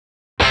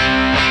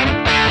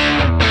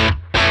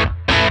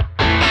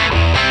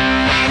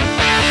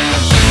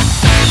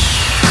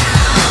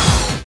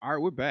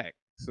right, we're back.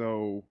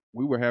 So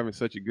we were having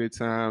such a good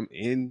time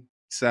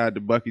inside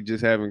the bucket,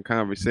 just having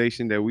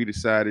conversation that we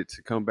decided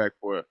to come back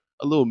for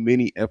a little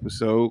mini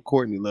episode.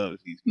 Courtney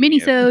loves these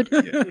Mini-sode.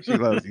 Yeah, she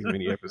loves these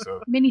mini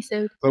episodes.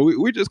 Mini-sode. So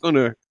we're just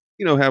gonna,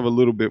 have a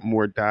little bit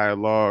more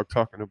dialogue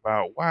talking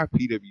about why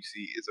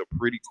PwC is a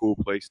pretty cool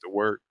place to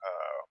work.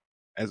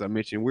 As I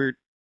mentioned,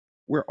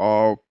 we're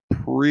all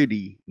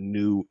pretty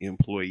new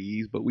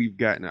employees, but we've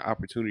gotten an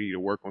opportunity to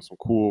work on some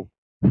cool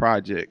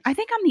projects. I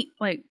think I'm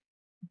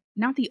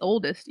not the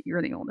oldest.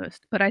 You're the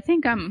oldest, but I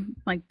think I'm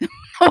like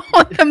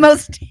the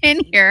most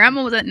tenure. I'm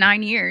almost at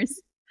 9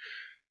 years.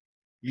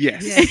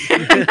 Yes. Yes.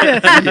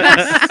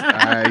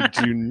 I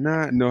do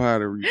not know how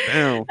to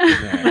rebound from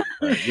that.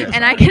 Yes,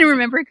 and I can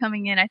remember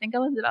coming in, I think I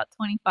was about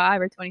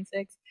 25 or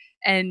 26,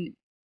 and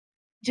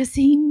just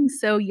seeing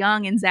so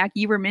young. And Zach,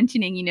 you were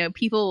mentioning,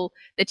 people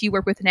that you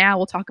work with now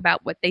will talk about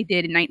what they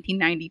did in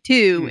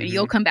 1992, and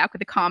you'll come back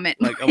with a comment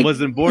like I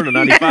wasn't born in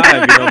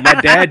 95. My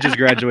dad just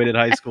graduated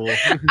high school.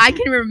 I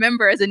can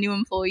remember as a new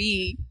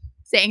employee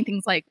saying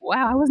things like,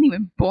 wow, I wasn't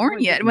even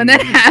born yet when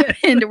that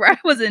happened, or I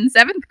was in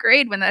 7th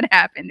grade when that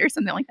happened, or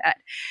something like that.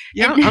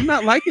 Yeah, I'm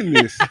not liking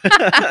this.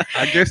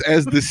 I guess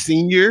as the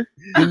senior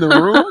in the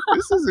room,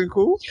 this isn't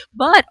cool.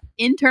 But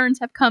interns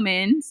have come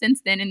in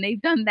since then, and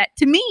they've done that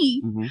to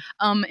me.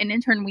 Mm-hmm. An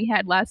intern we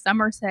had last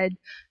summer said,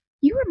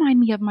 you remind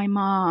me of my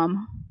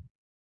mom.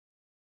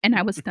 And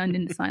I was stunned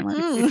into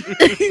silence.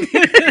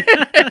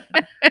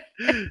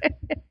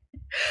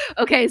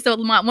 Okay, so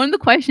Lamont, one of the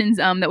questions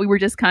that we were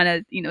just kind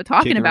of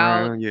talking Kicking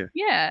about, around,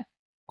 yeah,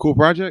 cool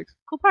projects.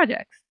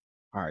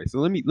 All right, so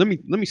let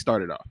me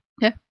start it off.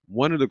 Okay.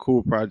 One of the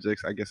cool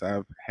projects I guess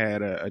I've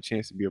had a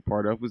chance to be a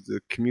part of was the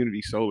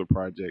community solar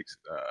projects.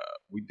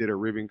 We did a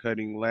ribbon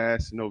cutting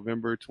last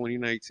November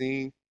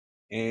 2019,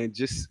 and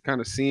just kind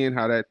of seeing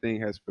how that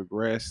thing has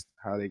progressed,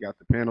 how they got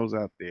the panels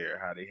out there,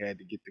 how they had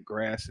to get the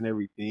grass and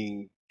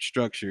everything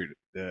structured,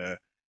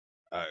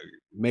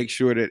 make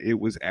sure that it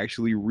was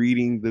actually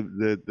reading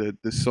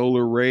the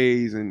solar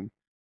rays, and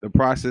the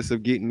process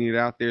of getting it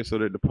out there so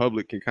that the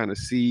public can kind of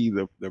see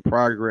the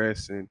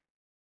progress. And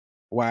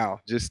wow,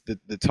 just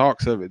the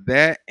talks of it,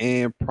 that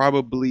and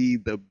probably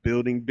the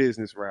building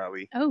business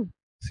rally.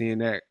 Seeing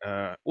that,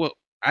 well,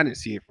 I didn't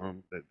see it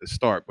from the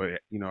start, but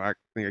I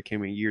think I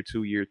came in year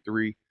 2, year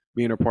 3.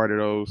 Being a part of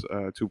those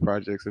 2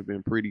 projects have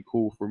been pretty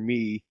cool for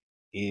me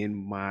in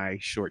my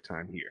short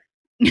time here.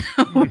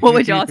 What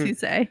would y'all two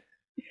say?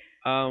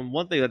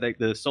 One thing, I think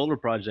the solar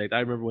project, I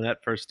remember when that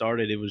first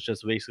started, it was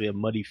just basically a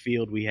muddy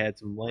field we had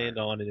some land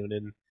on, and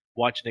then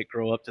watching it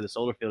grow up to the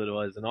solar field it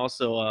was. And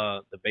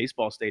also the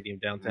baseball stadium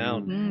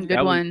downtown.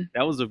 Good one.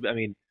 That was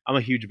I'm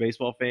a huge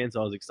baseball fan,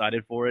 so I was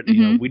excited for it.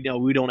 Mm-hmm. We know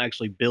we don't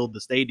actually build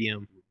the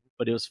stadium,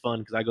 but it was fun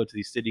because I go to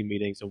these city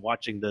meetings and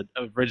watching the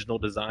original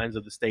designs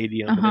of the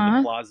stadium and then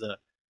the plaza,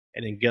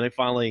 and then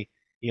finally,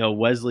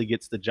 Wesley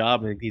gets the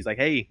job and he's like,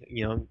 hey,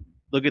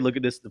 look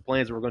at this, the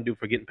plans that we're going to do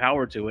for getting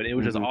power to it. It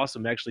was just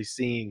awesome actually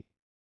seeing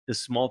the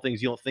small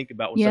things you don't think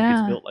about when stuff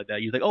gets built like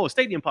that. You think, oh, a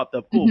stadium popped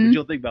up, cool, but you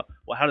don't think about,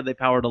 well, how do they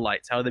power the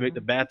lights? How do they make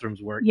the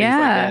bathrooms work? Things like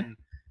that. And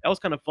that was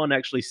kind of fun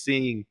actually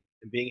seeing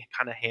and being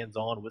kind of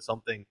hands-on with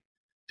something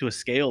to a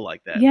scale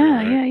like that.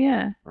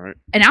 Yeah. Right.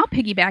 And I'll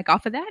piggyback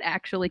off of that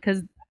actually,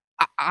 because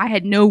I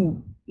had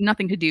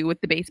nothing to do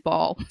with the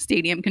baseball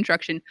stadium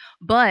construction,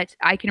 but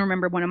I can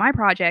remember one of my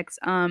projects.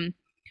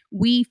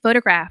 We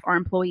photograph our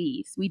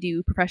employees. We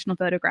do professional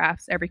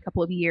photographs every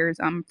couple of years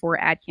for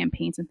ad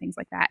campaigns and things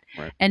like that.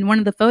 Right. And one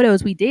of the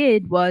photos we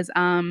did was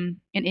an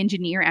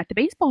engineer at the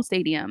baseball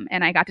stadium,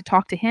 and I got to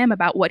talk to him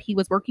about what he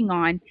was working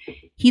on.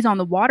 He's on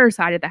the water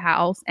side of the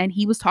house, and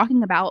he was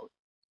talking about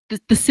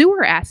the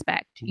sewer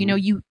aspect.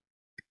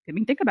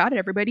 Think about it.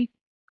 Everybody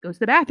goes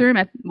to the bathroom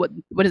at what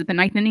is it, the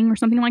 9th inning or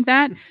something like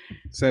that?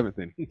 7th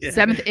inning.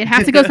 7th. It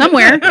has to go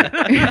somewhere.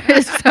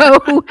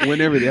 So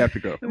whenever they have to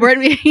go.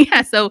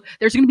 So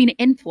there's going to be an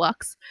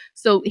influx.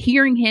 So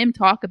hearing him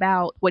talk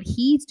about what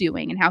he's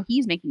doing and how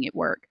he's making it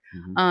work,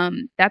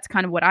 that's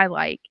kind of what I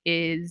like,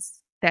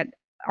 is that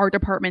our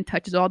department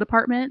touches all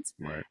departments,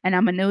 right. And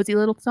I'm a nosy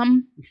little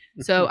something,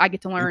 so I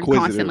get to learn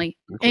constantly.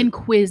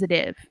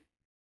 Inquisitive.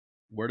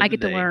 I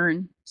get to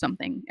learn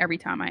something every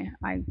time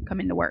I come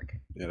into work.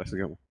 Yeah, that's a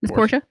good one. Ms.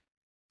 Portia?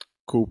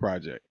 Cool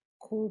project.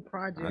 Cool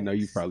project. I know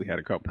you probably had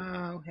a couple.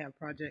 I have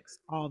projects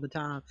all the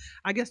time.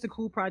 I guess the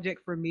cool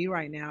project for me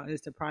right now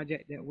is the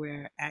project that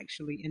we're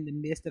actually in the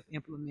midst of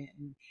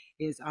implementing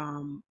is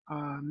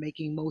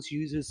making most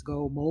users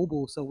go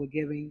mobile. So we're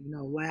giving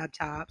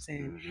laptops,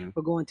 and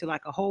we're going to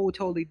like a whole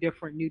totally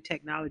different new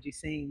technology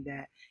scene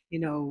that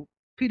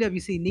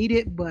PwC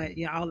needed, but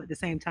all at the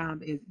same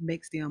time, it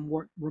makes them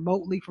work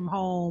remotely from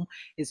home.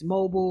 It's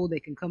mobile; they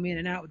can come in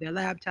and out with their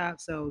laptop.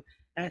 So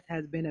that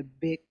has been a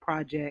big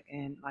project,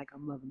 and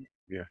I'm loving it.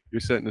 Yeah, you're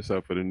setting us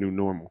up for the new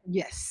normal.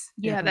 Yes.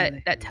 Yeah,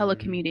 definitely. that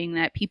telecommuting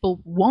that people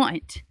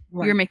want.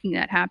 Right. You're making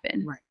that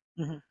happen.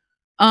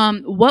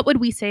 Right. What would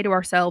we say to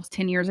ourselves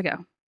 10 years ago?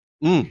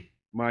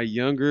 My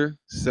younger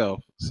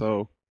self.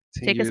 So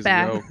 10 Take years us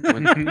back. ago,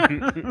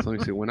 let me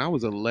see. When I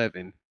was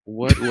 11,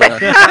 what would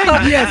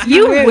I? Yes,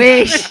 You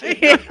wish.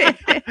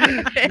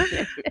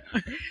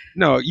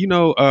 No,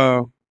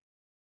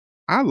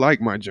 I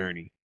like my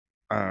journey.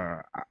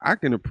 I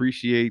can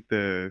appreciate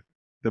the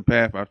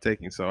path I've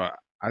taken. So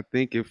I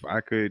think if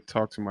I could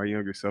talk to my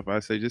younger self,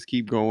 I'd say just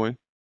keep going.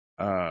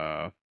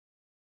 Uh,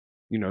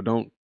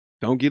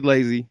 don't get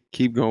lazy.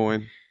 Keep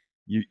going.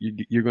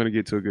 You're gonna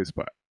get to a good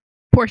spot.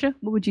 Portia,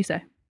 what would you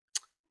say?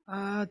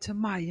 To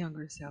my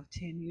younger self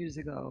 10 years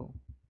ago,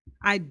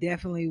 I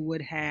definitely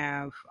would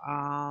have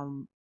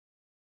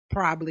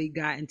probably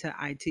got into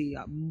IT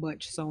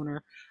much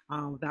sooner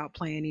without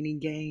playing any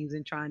games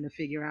and trying to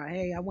figure out,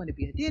 hey, I want to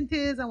be a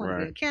dentist, I want to be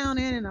Right. an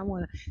accountant, and I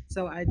want to.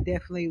 So I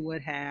definitely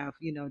would have,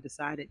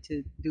 decided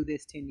to do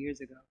this 10 years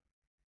ago.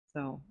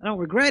 So I don't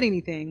regret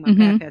anything. My Mhm.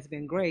 path has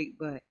been great,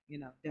 but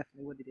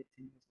definitely would have did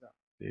 10 years ago.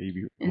 Yeah, you'd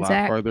be a And lot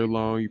Zach? further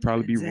along. You'd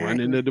probably be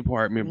running the Exactly.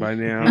 department by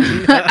now.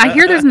 I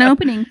hear there's an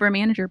opening for a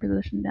manager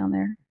position down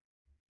there.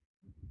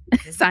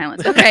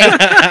 Silence. Okay.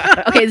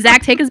 Okay,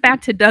 Zach, take us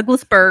back to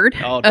Douglas Byrd,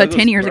 Douglas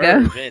 10 years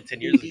ago. Byrd, man,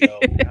 10 years ago.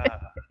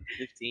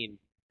 15.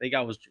 I think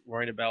I was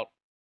worrying about,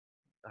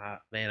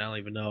 man, I don't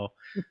even know.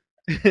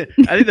 I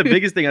think the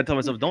biggest thing I tell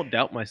myself, don't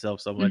doubt myself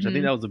so much. I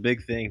think Mhm. that was a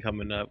big thing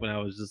coming up when I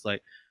was just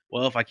like,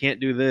 well, if I can't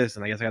do this,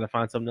 and I guess I got to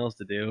find something else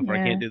to do. If I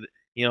Yeah. can't do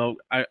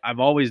that, I've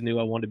always knew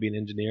I wanted to be an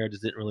engineer. I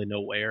just didn't really know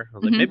where. I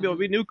was like, Mhm. maybe I'll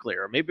be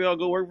nuclear, or maybe I'll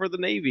go work for the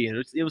Navy. And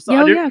it was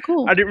Oh, yeah,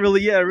 cool. I didn't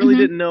really, I really Mhm.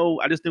 didn't know.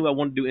 I just knew I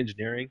wanted to do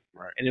engineering.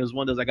 Right. And it was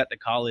one of those, I got to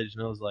college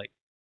and I was like,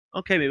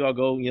 okay, maybe I'll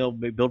go,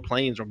 maybe build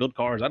planes or build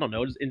cars. I don't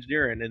know, just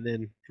engineering. And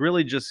then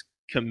really just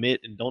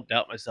commit and don't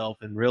doubt myself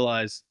and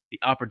realize the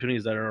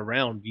opportunities that are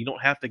around. You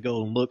don't have to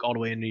go and look all the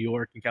way in New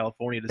York and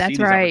California to see That's these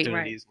right.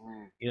 opportunities.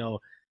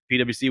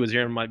 PwC was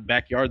here in my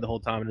backyard the whole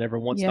time and never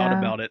once thought Yeah.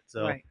 about it.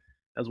 So Right.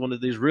 that's one of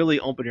these, really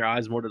open your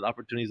eyes more to the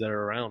opportunities that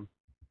are around.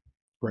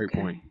 Great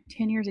point.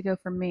 10 years ago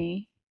for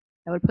me,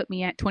 that would put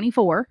me at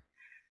 24.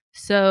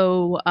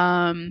 So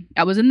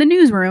I was in the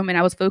newsroom and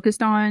I was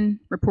focused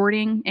on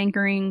reporting,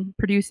 anchoring,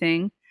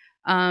 producing.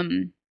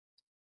 And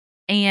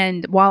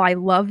while I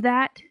love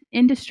that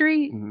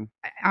industry, Mhm.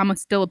 I'm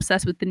still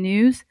obsessed with the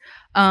news.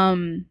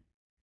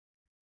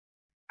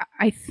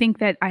 I think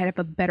that I have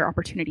a better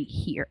opportunity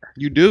here.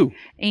 You do.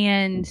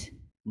 And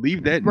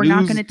Leave that we're news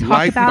not going to talk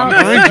life about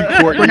behind you,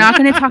 Courtney. we're not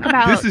going to talk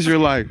about This is your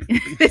life.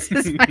 this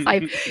is my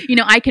life.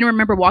 I can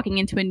remember walking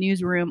into a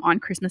newsroom on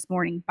Christmas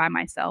morning by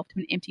myself, to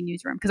an empty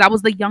newsroom, because I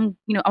was the young,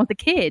 I was the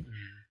kid,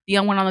 the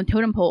young one on the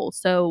totem pole.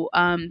 So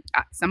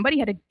somebody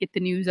had to get the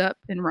news up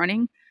and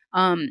running.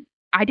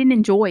 I didn't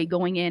enjoy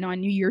going in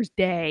on New Year's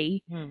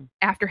Day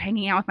after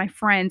hanging out with my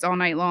friends all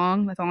night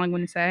long. That's all I'm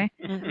going to say.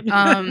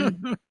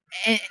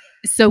 And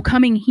so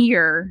coming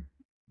here,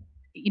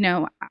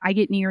 I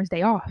get New Year's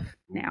Day off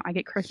now. I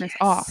get Christmas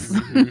off.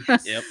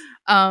 Yep.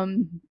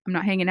 I'm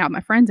not hanging out with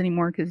my friends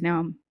anymore because now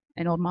I'm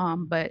an old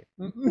mom, but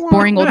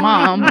boring old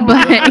mom.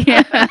 But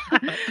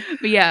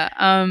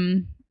yeah,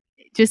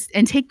 just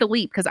and take the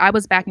leap, because I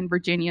was back in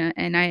Virginia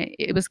and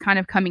it was kind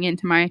of coming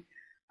into my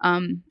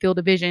field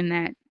of vision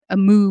that a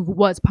move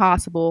was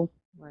possible,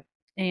 Right.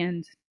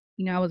 and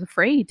I was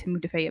afraid to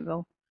move to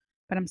Fayetteville,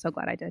 but I'm so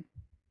glad I did.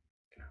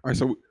 All right,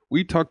 so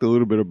we talked a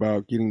little bit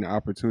about getting the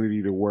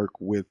opportunity to work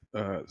with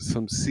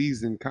some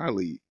seasoned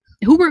colleagues.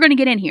 Who we're going to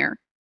get in here?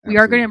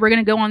 We're Absolutely.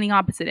 going to go on the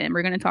opposite end.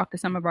 We're going to talk to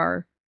some of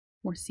our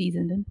more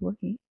seasoned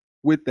employees.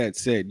 With that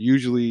said,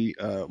 usually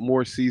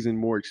more seasoned,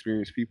 more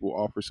experienced people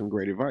offer some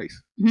great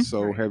advice. Mhm.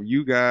 So Right. have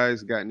you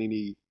guys gotten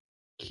any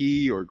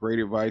key or great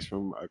advice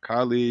from a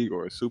colleague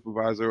or a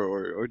supervisor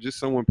or just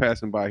someone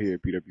passing by here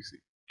at PwC?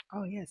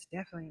 Oh yes,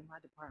 definitely in my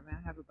department.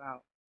 I have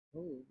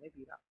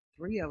maybe about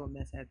 3 of them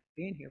that have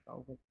been here for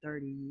over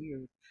 30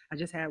 years. I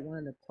just had one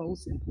of the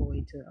close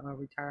employee to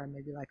retire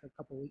maybe like a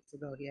couple weeks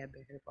ago. He had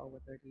been here for over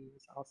 30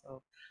 years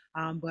also.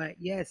 But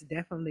yes,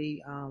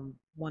 definitely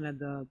one of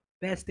the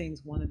best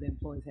things one of the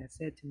employees has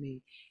said to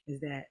me is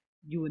that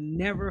you will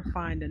never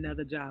find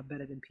another job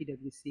better than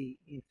PwC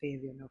in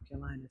Fayetteville, North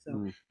Carolina.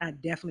 So I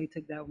definitely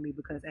took that with me,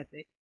 because at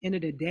the end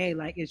of the day,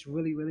 like, it's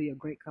really, really a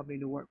great company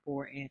to work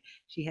for. And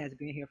she has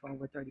been here for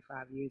over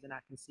 35 years, and I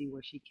can see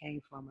where she came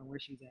from and where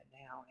she's at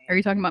now. Are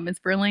you talking about Miss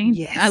Verlaine?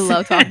 Yes. I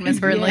love talking to Miss Yes.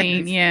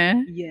 Verlaine.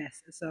 Yeah.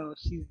 Yes, so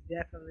she's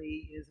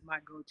definitely is my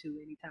go-to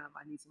anytime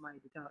I need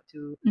somebody to talk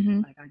to.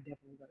 Mhm. Like, I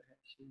definitely go to her.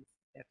 She's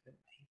definitely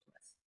a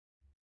plus.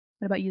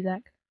 What about you,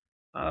 Zach?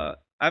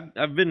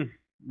 I've been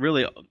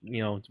really,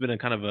 it's been a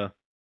kind of a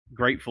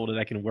grateful that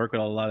I can work with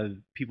a lot of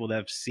people that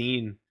have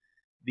seen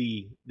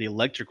the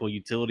electrical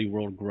utility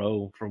world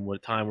grow from a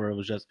time where it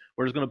was just,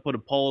 we're just going to put a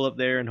pole up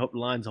there and hope the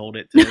lines hold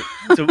it,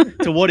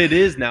 to what it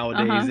is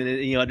nowadays. Uh-huh.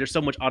 And there's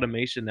so much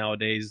automation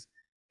nowadays,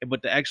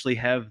 but to actually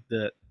have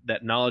that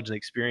knowledge and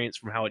experience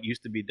from how it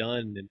used to be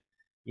done. And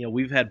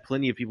we've had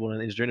plenty of people in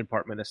the engineering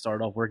department that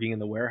started off working in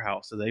the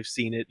warehouse, so they've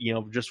seen it,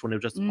 just when it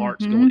was just the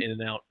parts going in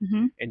and out,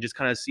 and just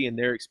kind of seeing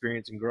their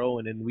experience and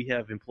growing. And we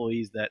have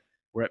employees that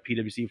were at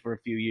PwC for a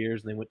few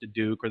years and they went to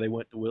Duke, or they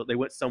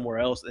went somewhere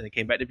else and they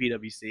came back to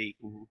PwC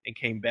and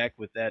came back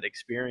with that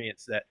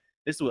experience that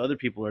this is what other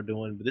people are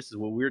doing, but this is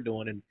what we're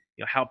doing. And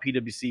how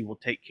PwC will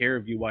take care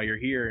of you while you're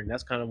here, and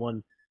that's kind of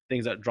one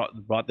things that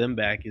brought them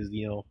back is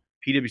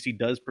PwC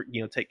does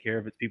take care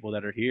of its people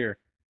that are here,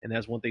 and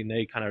that's one thing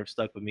they kind of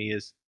stuck with me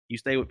is you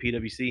stay with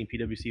PwC and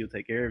PwC will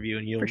take care of you,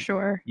 and For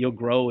sure. you'll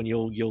grow and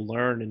you'll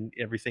learn, and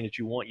everything that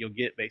you want you'll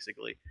get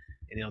basically,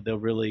 and they'll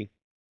really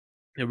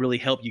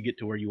help you get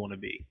to where you want to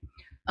be.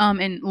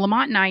 And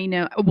Lamont and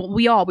I,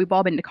 we've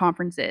all been to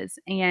conferences,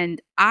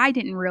 and I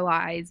didn't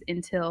realize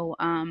until,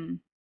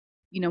 one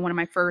of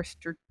my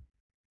first or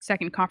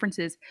second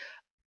conferences,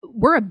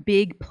 we're a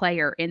big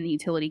player in the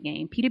utility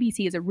game.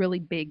 PwC is a really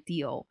big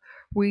deal.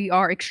 We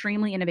are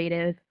extremely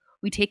innovative.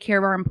 We take care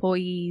of our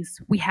employees.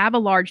 We have a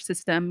large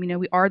system.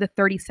 We are the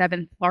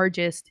 37th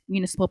largest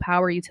municipal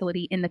power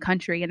utility in the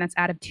country, and that's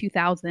out of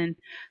 2,000.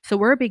 So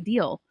we're a big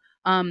deal.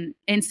 And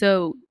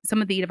so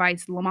some of the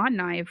advice Lamont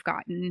and I have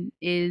gotten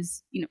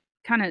is,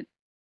 kind of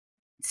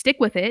stick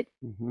with it.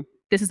 Mm-hmm.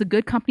 This is a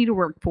good company to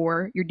work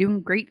for. You're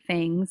doing great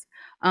things.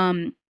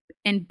 And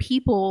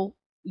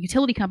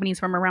utility companies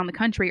from around the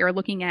country are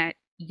looking at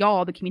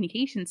y'all, the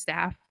communication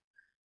staff,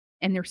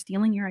 and they're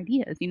stealing your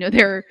ideas.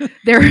 They're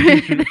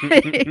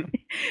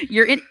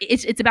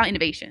it's about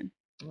innovation.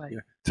 Right. Yeah.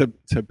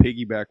 To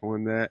piggyback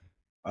on that,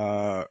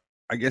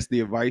 I guess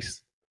the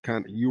advice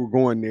you were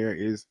going there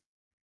is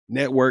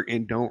network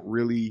and you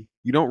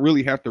don't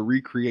really have to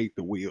recreate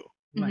the wheel.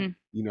 Right.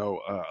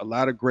 A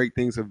lot of great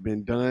things have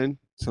been done.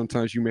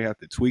 Sometimes you may have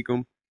to tweak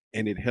them,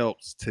 and it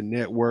helps to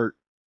network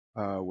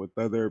with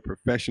other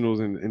professionals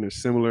in a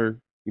similar,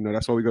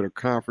 that's why we go to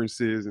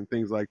conferences and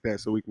things like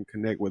that, so we can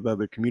connect with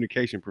other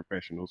communication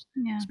professionals,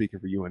 speaking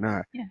for you and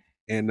I. Yeah.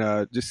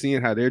 And just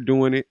seeing how they're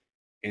doing it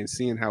and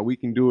seeing how we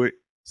can do it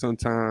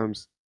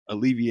sometimes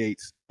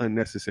alleviates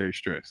unnecessary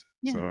stress.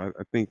 Yeah. So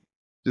I think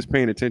just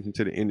paying attention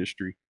to the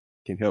industry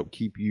can help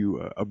keep you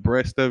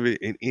abreast of it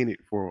and in it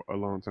for a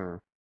long time.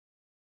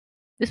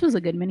 This was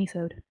a good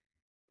mini-sode.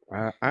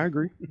 I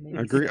agree.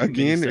 I agree.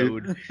 Again,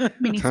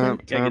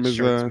 time is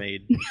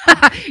made.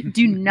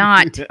 Do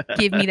not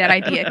give me that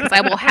idea, because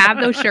I will have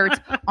those shirts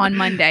on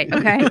Monday.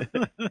 Okay.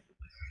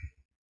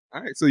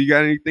 All right. So you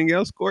got anything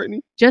else,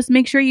 Courtney? Just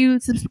make sure you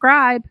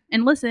subscribe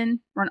and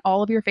listen on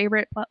all of your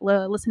favorite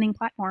listening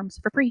platforms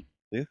for free.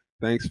 Yeah.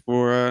 Thanks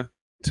for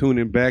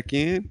tuning back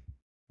in.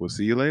 We'll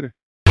see you later.